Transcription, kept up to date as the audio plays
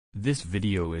This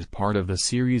video is part of the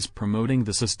series promoting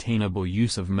the sustainable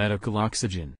use of medical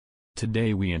oxygen.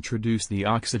 Today we introduce the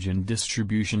Oxygen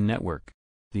Distribution Network.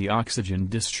 The Oxygen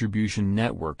Distribution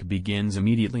Network begins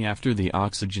immediately after the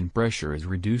oxygen pressure is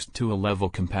reduced to a level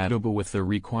compatible with the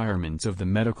requirements of the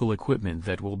medical equipment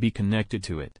that will be connected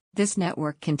to it. This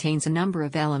network contains a number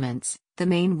of elements, the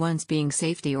main ones being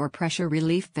safety or pressure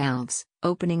relief valves,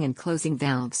 opening and closing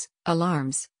valves,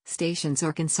 alarms, stations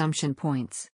or consumption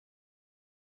points.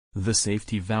 The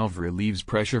safety valve relieves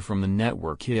pressure from the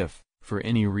network if, for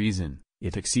any reason,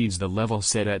 it exceeds the level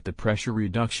set at the pressure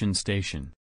reduction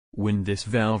station. When this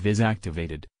valve is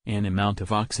activated, an amount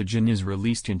of oxygen is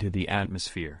released into the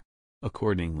atmosphere.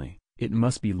 Accordingly, it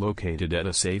must be located at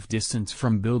a safe distance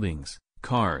from buildings,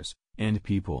 cars, and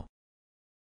people.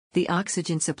 The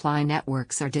oxygen supply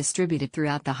networks are distributed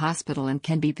throughout the hospital and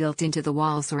can be built into the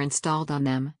walls or installed on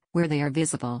them, where they are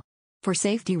visible. For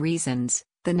safety reasons,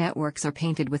 the networks are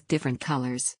painted with different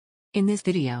colors. In this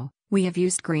video, we have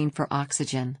used green for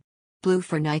oxygen, blue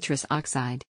for nitrous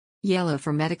oxide, yellow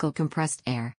for medical compressed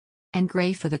air, and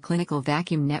gray for the clinical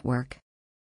vacuum network.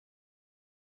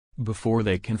 Before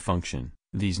they can function,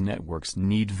 these networks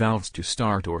need valves to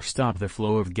start or stop the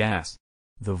flow of gas.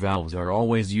 The valves are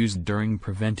always used during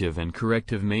preventive and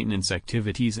corrective maintenance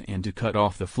activities and to cut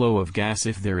off the flow of gas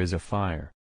if there is a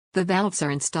fire. The valves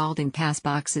are installed in pass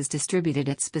boxes distributed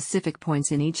at specific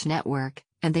points in each network,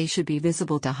 and they should be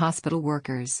visible to hospital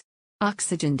workers.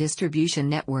 Oxygen distribution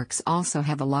networks also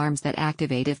have alarms that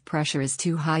activate if pressure is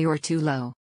too high or too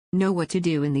low. Know what to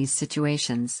do in these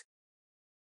situations.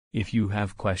 If you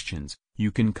have questions,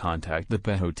 you can contact the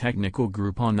PEHO Technical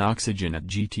Group on oxygen at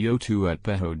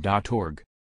gto2@peho.org.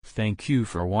 Thank you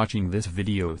for watching this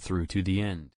video through to the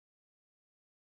end.